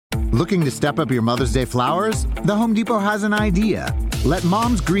Looking to step up your Mother's Day flowers? The Home Depot has an idea. Let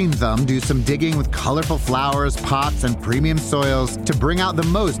Mom's Green Thumb do some digging with colorful flowers, pots, and premium soils to bring out the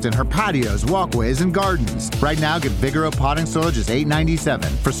most in her patios, walkways, and gardens. Right now, get Vigoro potting soil just $8.97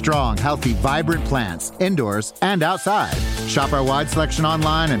 for strong, healthy, vibrant plants, indoors and outside. Shop our wide selection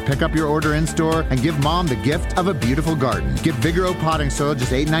online and pick up your order in-store and give Mom the gift of a beautiful garden. Get Vigoro potting soil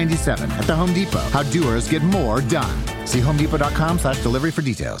just $8.97 at the Home Depot. How doers get more done. See homedepot.com/delivery for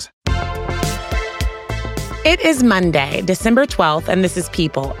details. It is Monday, December 12th, and this is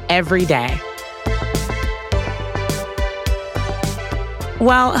People Every Day.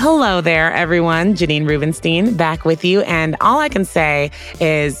 Well, hello there, everyone. Janine Rubenstein back with you. And all I can say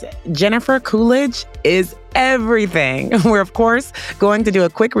is Jennifer Coolidge is everything. We're, of course, going to do a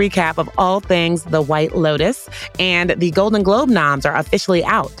quick recap of all things The White Lotus, and the Golden Globe noms are officially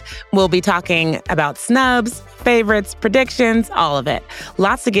out. We'll be talking about snubs, favorites, predictions, all of it.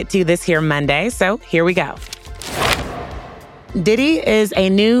 Lots to get to this here Monday, so here we go. Diddy is a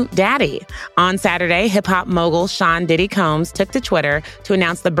new daddy. On Saturday, hip-hop mogul Sean Diddy Combs took to Twitter to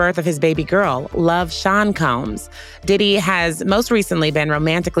announce the birth of his baby girl, Love Sean Combs. Diddy has most recently been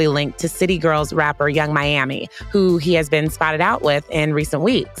romantically linked to City Girls rapper Young Miami, who he has been spotted out with in recent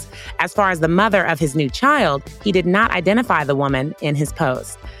weeks. As far as the mother of his new child, he did not identify the woman in his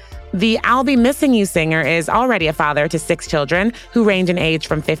post. The I'll Be Missing You singer is already a father to 6 children who range in age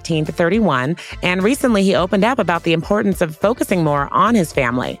from 15 to 31, and recently he opened up about the importance of focusing more on his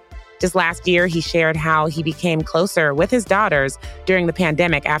family. Just last year, he shared how he became closer with his daughters during the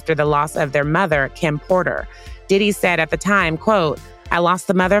pandemic after the loss of their mother, Kim Porter. Diddy said at the time, quote, "I lost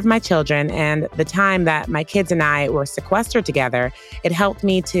the mother of my children, and the time that my kids and I were sequestered together, it helped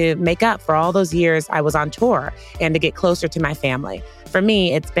me to make up for all those years I was on tour and to get closer to my family. For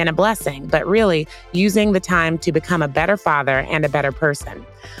me, it's been a blessing, but really using the time to become a better father and a better person."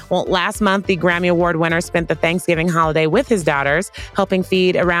 Well, last month, the Grammy Award winner spent the Thanksgiving holiday with his daughters, helping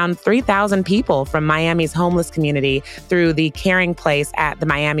feed around 3,000 people from Miami's homeless community through the Caring Place at the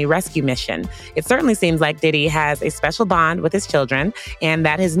Miami Rescue Mission. It certainly seems like Diddy has a special bond with his children and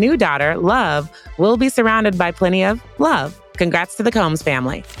that his new daughter, Love, will be surrounded by plenty of love. Congrats to the Combs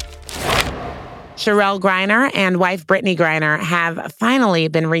family. Cherelle Griner and wife Brittany Griner have finally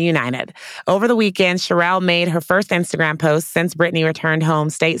been reunited. Over the weekend, Cherelle made her first Instagram post since Brittany returned home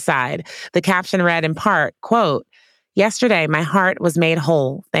stateside. The caption read in part, quote, "Yesterday, my heart was made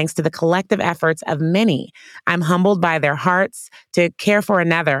whole thanks to the collective efforts of many. I'm humbled by their hearts. To care for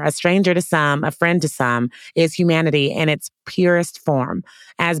another, a stranger to some, a friend to some, is humanity in its purest form.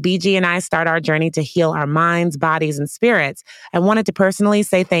 As BG and I start our journey to heal our minds, bodies, and spirits, I wanted to personally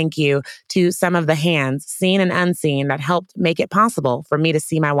say thank you to some of the hands, seen and unseen, that helped make it possible for me to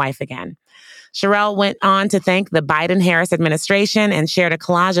see my wife again." Cherelle went on to thank the Biden-Harris administration and shared a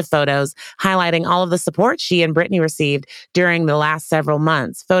collage of photos highlighting all of the support she and Brittany received during the last several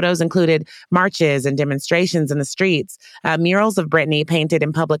months. Photos included marches and demonstrations in the streets, murals of Brittany painted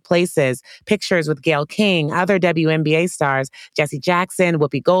in public places, pictures with Gayle King, other WNBA stars, Jesse Jackson,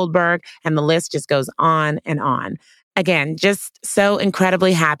 Whoopi Goldberg, and the list just goes on and on. Again, just so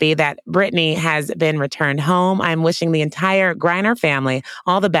incredibly happy that Brittany has been returned home. I'm wishing the entire Griner family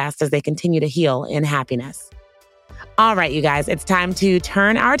all the best as they continue to heal in happiness. All right, you guys, it's time to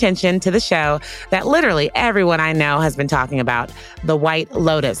turn our attention to the show that literally everyone I know has been talking about, The White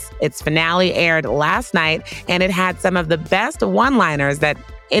Lotus. Its finale aired last night, and it had some of the best one-liners that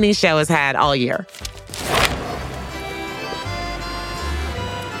any show has had all year.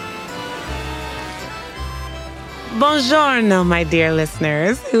 Buongiorno, my dear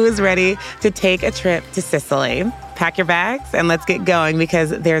listeners. Who is ready to take a trip to Sicily? Pack your bags and let's get going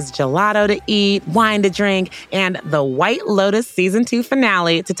because there's gelato to eat, wine to drink, and the White Lotus Season 2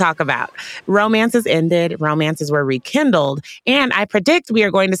 finale to talk about. Romances ended, romances were rekindled, and I predict we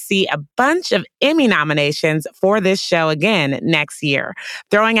are going to see a bunch of Emmy nominations for this show again next year.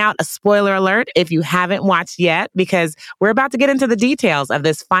 Throwing out a spoiler alert if you haven't watched yet, because we're about to get into the details of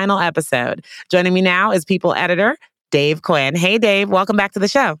this final episode. Joining me now is People editor Dave Quinn. Hey, Dave, welcome back to the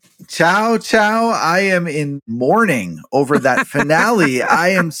show. Ciao, ciao. I am in mourning over that finale. I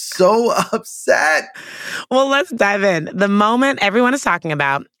am so upset. Well, let's dive in. The moment everyone is talking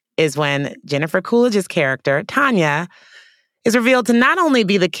about is when Jennifer Coolidge's character, Tanya, is revealed to not only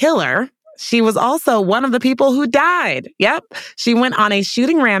be the killer, she was also one of the people who died. Yep. She went on a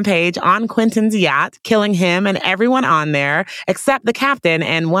shooting rampage on Quentin's yacht, killing him and everyone on there, except the captain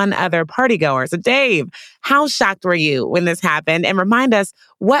and one other partygoer. So, Dave, how shocked were you when this happened? And remind us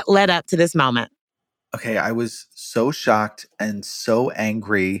what led up to this moment. Okay, I was so shocked and so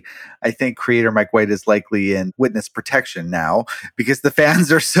angry. I think creator Mike White is likely in witness protection now because the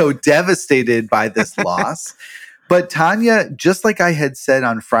fans are so devastated by this loss. But Tanya, just like I had said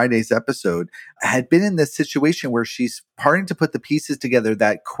on Friday's episode, had been in this situation where she's starting to put the pieces together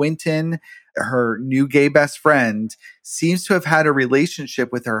that Quentin, her new gay best friend, seems to have had a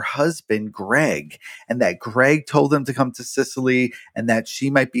relationship with her husband, Greg, and that Greg told them to come to Sicily and that she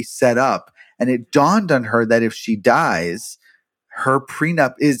might be set up. And it dawned on her that if she dies, her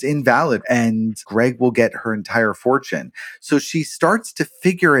prenup is invalid and Greg will get her entire fortune. So she starts to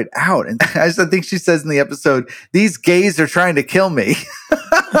figure it out. And as I think she says in the episode, these gays are trying to kill me.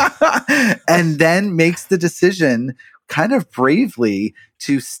 And then makes the decision kind of bravely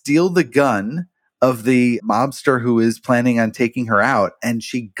to steal the gun of the mobster who is planning on taking her out, and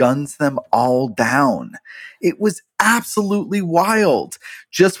she guns them all down. It was absolutely wild.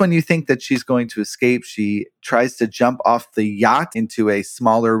 Just when you think that she's going to escape, she tries to jump off the yacht into a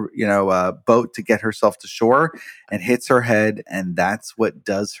smaller, boat to get herself to shore and hits her head, and that's what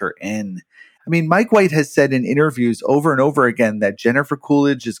does her in. I mean, Mike White has said in interviews over and over again that Jennifer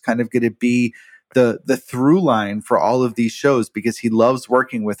Coolidge is kind of going to be the through line for all of these shows because he loves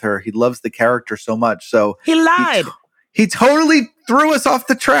working with her. He loves the character so much. So he lied. He totally threw us off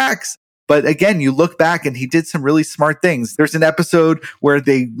the tracks. But again, you look back and he did some really smart things. There's an episode where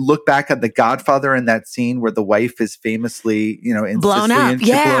they look back at The Godfather in that scene where the wife is famously, in blown Sicily up. and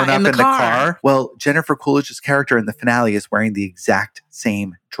Yeah, blown up in the car. Well, Jennifer Coolidge's character in the finale is wearing the exact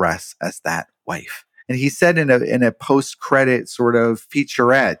same dress as that wife. And he said in a post-credit sort of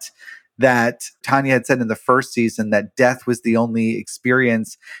featurette that Tanya had said in the first season that death was the only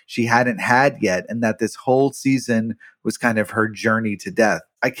experience she hadn't had yet, and that this whole season was kind of her journey to death.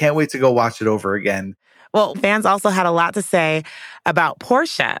 I can't wait to go watch it over again. Well, fans also had a lot to say about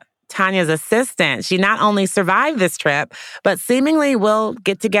Portia, Tanya's assistant. She not only survived this trip, but seemingly will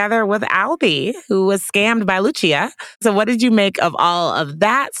get together with Albie, who was scammed by Lucia. So what did you make of all of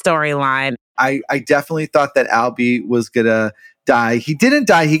that storyline? I definitely thought that Albie was going to die. He didn't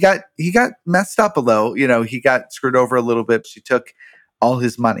die. He got messed up a little. He got screwed over a little bit. She took all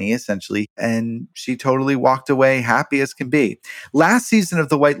his money essentially, and she totally walked away happy as can be. Last season of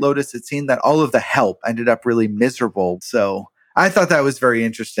The White Lotus, it seemed that all of the help ended up really miserable. So I thought that was very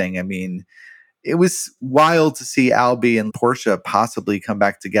interesting. I mean, it was wild to see Albie and Portia possibly come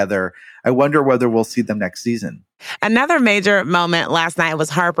back together. I wonder whether we'll see them next season. Another major moment last night was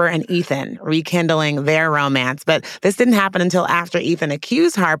Harper and Ethan rekindling their romance. But this didn't happen until after Ethan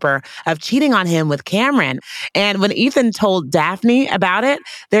accused Harper of cheating on him with Cameron. And when Ethan told Daphne about it,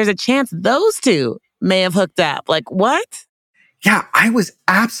 there's a chance those two may have hooked up. Like, what? Yeah, I was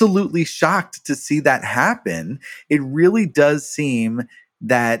absolutely shocked to see that happen. It really does seem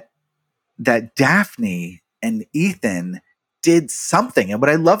that Daphne and Ethan did something. And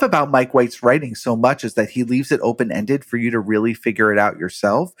what I love about Mike White's writing so much is that he leaves it open-ended for you to really figure it out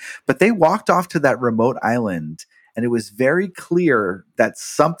yourself. But they walked off to that remote island, and it was very clear that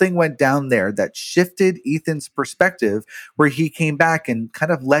something went down there that shifted Ethan's perspective, where he came back and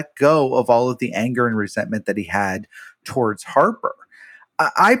kind of let go of all of the anger and resentment that he had towards Harper.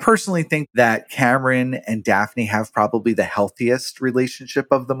 I personally think that Cameron and Daphne have probably the healthiest relationship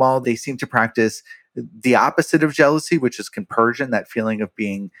of them all. They seem to practice the opposite of jealousy, which is compersion, that feeling of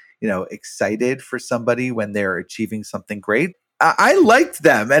being, excited for somebody when they're achieving something great. I liked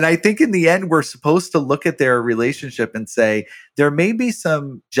them. And I think in the end, we're supposed to look at their relationship and say, there may be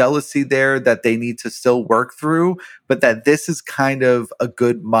some jealousy there that they need to still work through, but that this is kind of a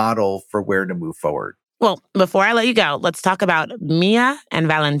good model for where to move forward. Well, before I let you go, let's talk about Mia and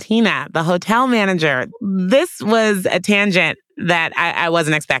Valentina, the hotel manager. This was a tangent that I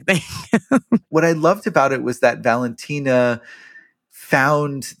wasn't expecting. What I loved about it was that Valentina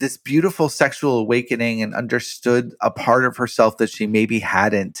found this beautiful sexual awakening and understood a part of herself that she maybe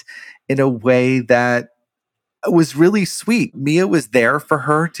hadn't, in a way that was really sweet. Mia was there for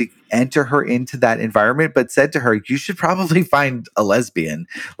her to enter her into that environment, but said to her, you should probably find a lesbian.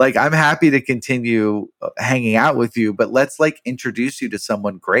 Like, I'm happy to continue hanging out with you, but let's introduce you to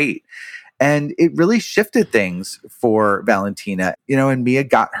someone great. And it really shifted things for Valentina, and Mia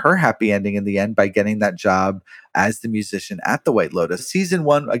got her happy ending in the end by getting that job as the musician at the White Lotus. Season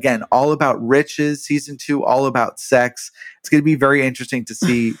 1, again, all about riches. Season 2, all about sex. It's going to be very interesting to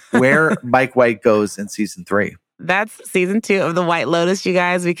see where Mike White goes in season 3. That's season 2 of The White Lotus, you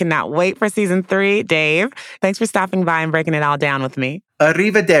guys. We cannot wait for season 3. Dave, thanks for stopping by and breaking it all down with me.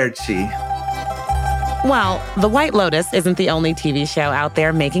 Arrivederci. Well, The White Lotus isn't the only TV show out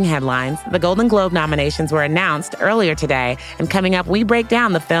there making headlines. The Golden Globe nominations were announced earlier today, and coming up, we break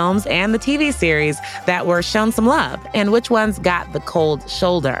down the films and the TV series that were shown some love and which ones got the cold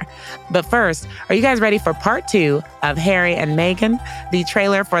shoulder. But first, are you guys ready for part 2 of Harry and Meghan? The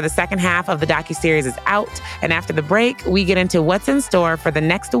trailer for the second half of the docuseries is out, and after the break, we get into what's in store for the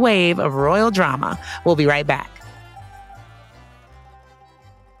next wave of royal drama. We'll be right back.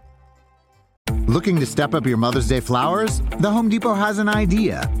 Looking to step up your Mother's Day flowers? The Home Depot has an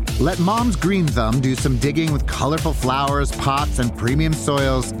idea. Let Mom's Green Thumb do some digging with colorful flowers, pots, and premium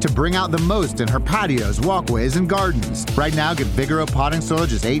soils to bring out the most in her patios, walkways, and gardens. Right now, get Vigoro potting soil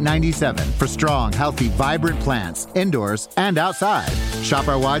just $8.97 for strong, healthy, vibrant plants, indoors and outside. Shop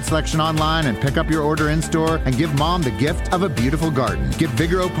our wide selection online and pick up your order in-store and give Mom the gift of a beautiful garden. Get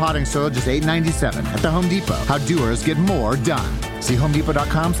Vigoro potting soil just $8.97 at the Home Depot. How doers get more done. See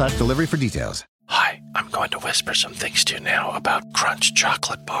homedepot.com/delivery for details. Hi, I'm going to whisper some things to you now about Crunch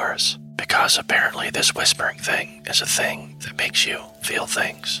chocolate bars, because apparently this whispering thing is a thing that makes you feel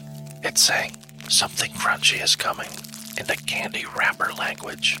things. It's saying something crunchy is coming in the candy wrapper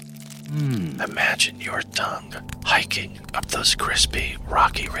language. Imagine your tongue hiking up those crispy,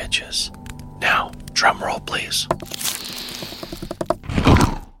 rocky ridges. Now, drum roll, please.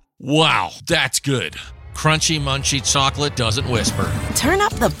 Wow, that's good. Crunchy, munchy chocolate doesn't whisper. Turn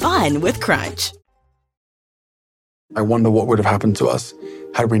up the fun with Crunch. I wonder what would have happened to us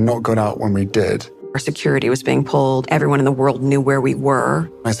had we not got out when we did. Our security was being pulled. Everyone in the world knew where we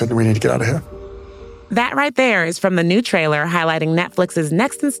were. I said, we need to get out of here. That right there is from the new trailer highlighting Netflix's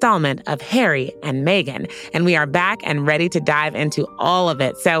next installment of Harry and Meghan. And we are back and ready to dive into all of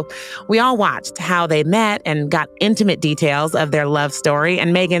it. So we all watched how they met and got intimate details of their love story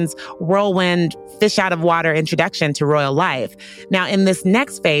and Meghan's whirlwind, fish out of water introduction to royal life. Now, in this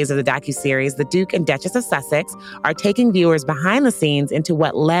next phase of the docuseries, the Duke and Duchess of Sussex are taking viewers behind the scenes into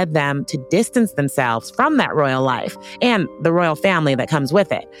what led them to distance themselves from that royal life and the royal family that comes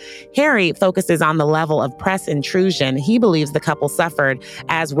with it. Harry focuses on the level of press intrusion he believes the couple suffered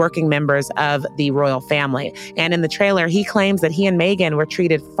as working members of the royal family. And in the trailer, he claims that he and Meghan were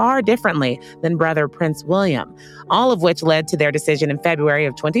treated far differently than brother Prince William, all of which led to their decision in February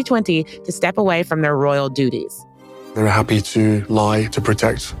of 2020 to step away from their royal duties. They were happy to lie to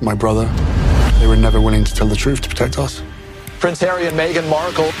protect my brother. They were never willing to tell the truth to protect us. Prince Harry and Meghan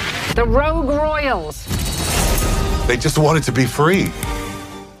Markle. The Rogue Royals. They just wanted to be free.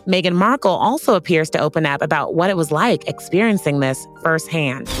 Meghan Markle also appears to open up about what it was like experiencing this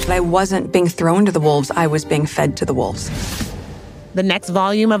firsthand. I wasn't being thrown to the wolves. I was being fed to the wolves. The next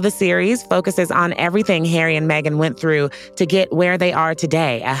volume of the series focuses on everything Harry and Meghan went through to get where they are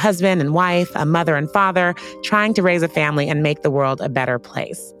today, a husband and wife, a mother and father, trying to raise a family and make the world a better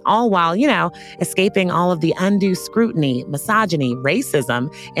place. All while, escaping all of the undue scrutiny, misogyny,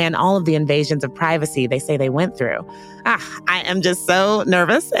 racism, and all of the invasions of privacy they say they went through. I am just so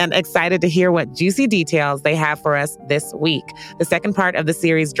nervous and excited to hear what juicy details they have for us this week. The second part of the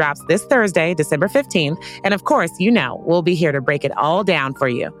series drops this Thursday, December 15th. And of course, we'll be here to break it all down for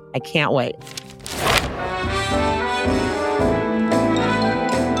you. I can't wait.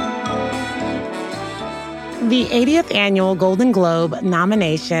 The 80th annual Golden Globe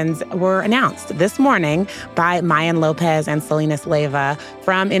nominations were announced this morning by Mayan Lopez and Salinas Leiva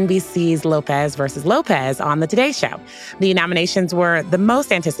from NBC's Lopez versus Lopez on The Today Show. The nominations were the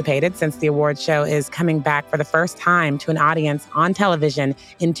most anticipated since the awards show is coming back for the first time to an audience on television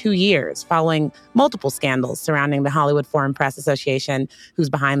in 2 years, following multiple scandals surrounding the Hollywood Foreign Press Association, who's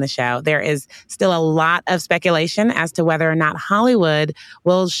behind the show. There is still a lot of speculation as to whether or not Hollywood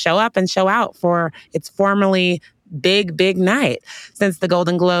will show up and show out for its formerly big night. Since the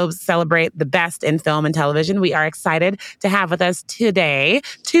Golden Globes celebrate the best in film and television, we are excited to have with us today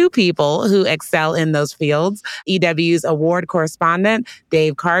 2 people who excel in those fields. EW's award correspondent,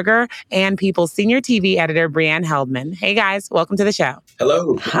 Dave Karger, and People's senior TV editor, Brianne Heldman. Hey guys, welcome to the show.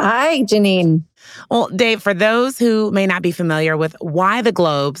 Hello. Hi, Janine. Well, Dave, for those who may not be familiar with why the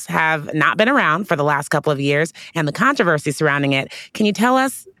Globes have not been around for the last couple of years and the controversy surrounding it, can you tell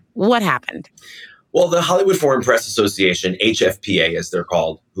us what happened? Well, the Hollywood Foreign Press Association, HFPA as they're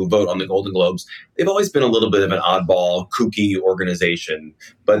called, who vote on the Golden Globes, they've always been a little bit of an oddball, kooky organization,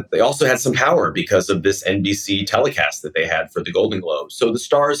 but they also had some power because of this NBC telecast that they had for the Golden Globes. So the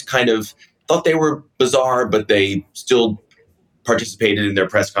stars kind of thought they were bizarre, but they still participated in their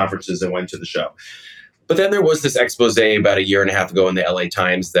press conferences and went to the show. But then there was this expose about a year and a half ago in the LA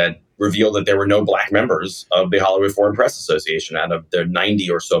Times that revealed that there were no Black members of the Hollywood Foreign Press Association out of their 90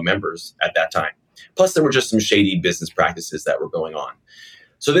 or so members at that time. Plus, there were just some shady business practices that were going on.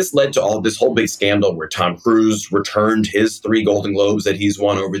 So this led to all this whole big scandal where Tom Cruise returned his 3 Golden Globes that he's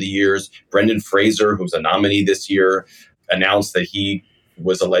won over the years. Brendan Fraser, who's a nominee this year, announced that he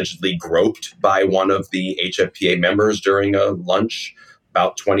was allegedly groped by one of the HFPA members during a lunch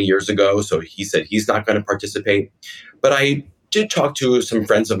about 20 years ago. So he said he's not going to participate. But I did talk to some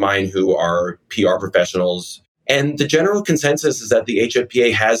friends of mine who are PR professionals, and the general consensus is that the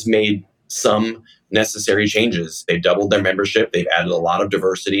HFPA has made some necessary changes. They've doubled their membership. They've added a lot of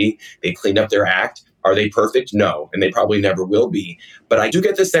diversity. They cleaned up their act. Are they perfect? No, and they probably never will be. But I do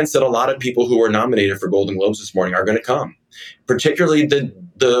get the sense that a lot of people who were nominated for Golden Globes this morning are going to come, particularly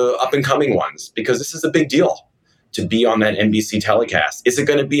the up-and-coming ones, because this is a big deal to be on that NBC telecast. Is it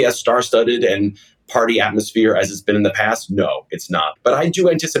going to be as star-studded and party atmosphere as it's been in the past? No, it's not. But I do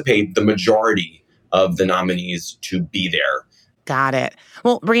anticipate the majority of the nominees to be there. Got it.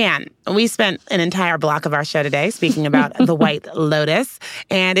 Well, Brianne, we spent an entire block of our show today speaking about The White Lotus,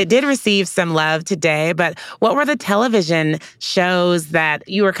 and it did receive some love today. But what were the television shows that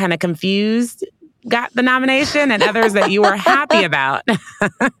you were kind of confused got the nomination and others that you were happy about?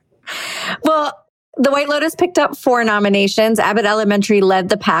 Well, The White Lotus picked up 4 nominations. Abbott Elementary led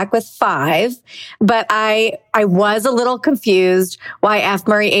the pack with 5. But I was a little confused why F.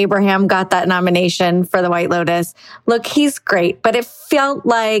 Murray Abraham got that nomination for The White Lotus. Look, he's great, but it felt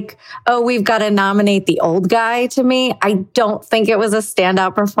like, oh, we've got to nominate the old guy to me. I don't think it was a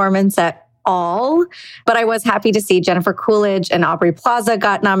standout performance at all. But I was happy to see Jennifer Coolidge and Aubrey Plaza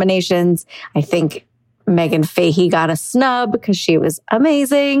got nominations. I think Megan Fahey got a snub because she was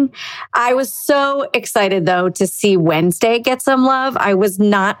amazing. I was so excited, though, to see Wednesday get some love. I was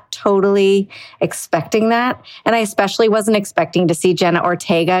not totally expecting that. And I especially wasn't expecting to see Jenna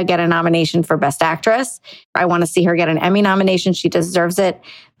Ortega get a nomination for Best Actress. I want to see her get an Emmy nomination. She deserves it.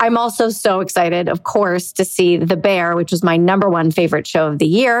 I'm also so excited, of course, to see The Bear, which was my #1 favorite show of the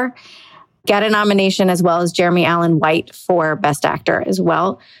year, get a nomination, as well as Jeremy Allen White for Best Actor as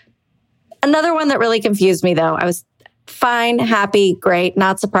well. Another one that really confused me, though, I was fine, happy, great,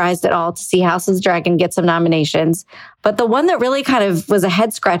 not surprised at all to see House of the Dragon get some nominations. But the one that really kind of was a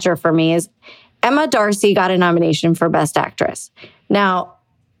head scratcher for me is Emma Darcy got a nomination for Best Actress. Now,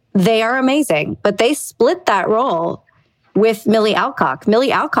 they are amazing, but they split that role with Millie Alcock.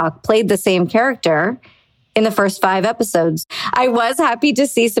 Millie Alcock played the same character in the first 5 episodes. I was happy to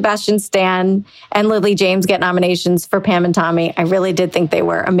see Sebastian Stan and Lily James get nominations for Pam and Tommy. I really did think they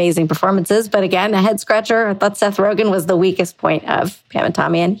were amazing performances. But again, a head scratcher. I thought Seth Rogen was the weakest point of Pam and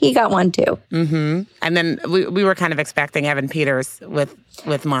Tommy, and he got one too. Mm-hmm. And then we were kind of expecting Evan Peters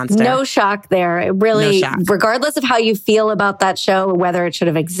with Monster. No shock there. It really, no shock. Regardless of how you feel about that show, whether it should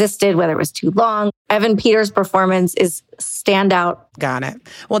have existed, whether it was too long, Evan Peters' performance is standout. Got it.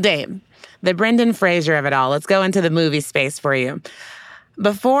 Well, Dave, the Brendan Fraser of it all. Let's go into the movie space for you.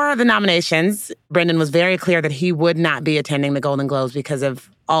 Before the nominations, Brendan was very clear that he would not be attending the Golden Globes because of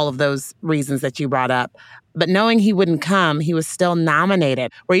all of those reasons that you brought up. But knowing he wouldn't come, he was still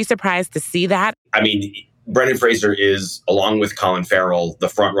nominated. Were you surprised to see that? I mean, Brendan Fraser is, along with Colin Farrell, the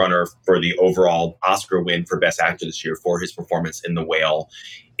frontrunner for the overall Oscar win for Best Actor this year for his performance in The Whale.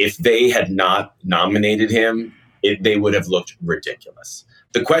 If they had not nominated him, they would have looked ridiculous.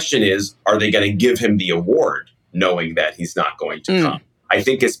 The question is, are they going to give him the award knowing that he's not going to come? I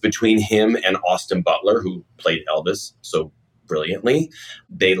think it's between him and Austin Butler, who played Elvis so brilliantly.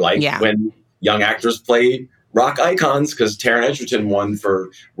 They like when young actors play rock icons, because Taron Egerton won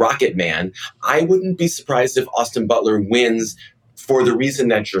for Rocket Man. I wouldn't be surprised if Austin Butler wins for the reason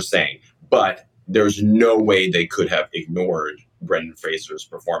that you're saying. But there's no way they could have ignored Brendan Fraser's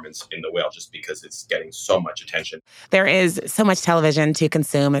performance in The Whale just because it's getting so much attention. There is so much television to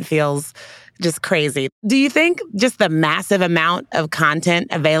consume. It feels just crazy. Do you think just the massive amount of content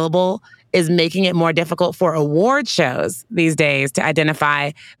available is making it more difficult for award shows these days to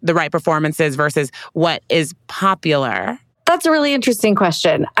identify the right performances versus what is popular? That's a really interesting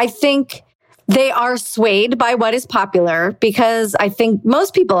question. I think they are swayed by what is popular because I think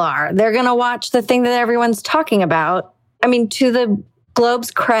most people are. They're going to watch the thing that everyone's talking about. I mean, to the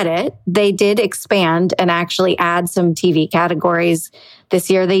Globe's credit, they did expand and actually add some TV categories this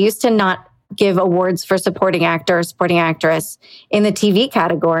year. They used to not give awards for supporting actor, supporting actress in the TV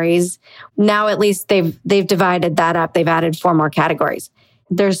categories. Now, at least they've divided that up. They've added 4 more categories.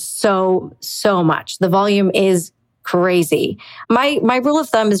 There's so much. The volume is crazy. My rule of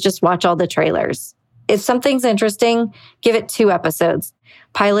thumb is just watch all the trailers. If something's interesting, give it 2 episodes.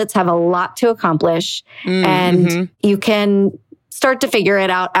 Pilots have a lot to accomplish, and you can start to figure it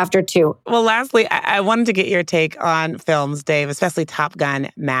out after 2. Well, lastly, I wanted to get your take on films, Dave, especially Top Gun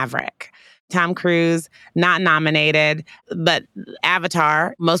Maverick. Tom Cruise, not nominated. But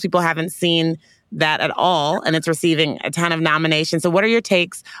Avatar, most people haven't seen that at all, and it's receiving a ton of nominations. So what are your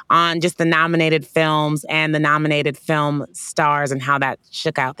takes on just the nominated films and the nominated film stars and how that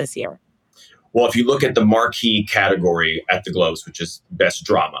shook out this year? Well, if you look at the marquee category at the Globes, which is Best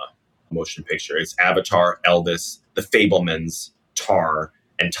Drama Motion Picture, it's Avatar, Elvis, The Fabelmans, Tar,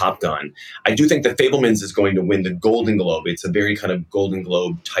 and Top Gun. I do think The Fabelmans is going to win the Golden Globe. It's a very kind of Golden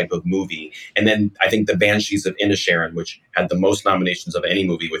Globe type of movie. And then I think The Banshees of Inisherin, which had the most nominations of any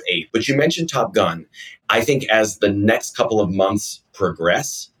movie with 8. But you mentioned Top Gun. I think as the next couple of months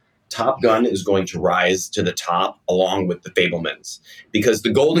progress, Top Gun is going to rise to the top along with The Fabelmans, because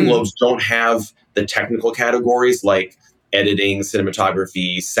the Golden Globes don't have the technical categories like editing,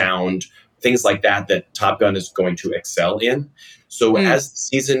 cinematography, sound, things like that Top Gun is going to excel in. So as the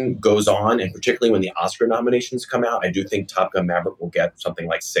season goes on, and particularly when the Oscar nominations come out, I do think Top Gun Maverick will get something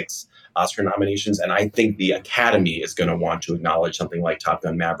like 6 Oscar nominations. And I think the Academy is going to want to acknowledge something like Top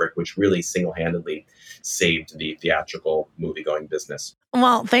Gun Maverick, which really single-handedly saved the theatrical movie-going business.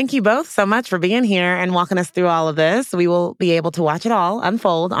 Well, thank you both so much for being here and walking us through all of this. We will be able to watch it all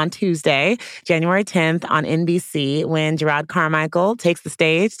unfold on Tuesday, January 10th on NBC, when Gerard Carmichael takes the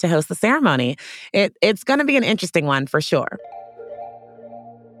stage to host the ceremony. It's going to be an interesting one for sure.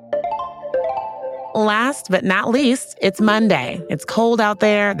 Last but not least, it's Monday. It's cold out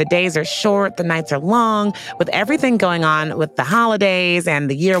there. The days are short. The nights are long. With everything going on with the holidays and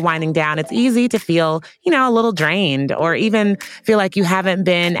the year winding down, it's easy to feel, a little drained or even feel like you haven't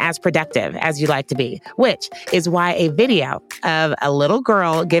been as productive as you'd like to be, which is why a video of a little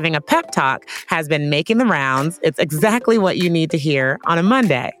girl giving a pep talk has been making the rounds. It's exactly what you need to hear on a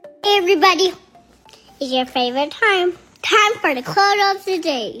Monday. Hey, everybody. It's your favorite time. Time for the quote of the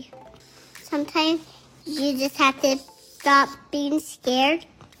day. Sometimes you just have to stop being scared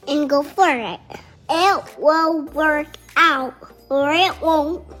and go for it. It will work out, or it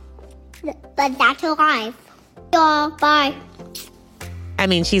won't. But that's life. Bye. I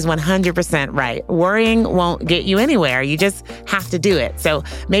mean, she's 100% right. Worrying won't get you anywhere. You just have to do it. So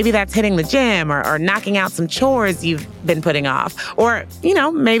maybe that's hitting the gym or knocking out some chores you've been putting off. Or,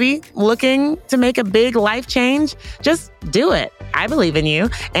 maybe looking to make a big life change. Just do it. I believe in you.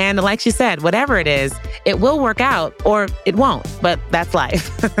 And like she said, whatever it is, it will work out or it won't. But that's life.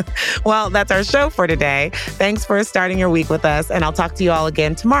 Well, that's our show for today. Thanks for starting your week with us. And I'll talk to you all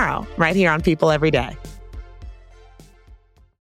again tomorrow, right here on People Every Day.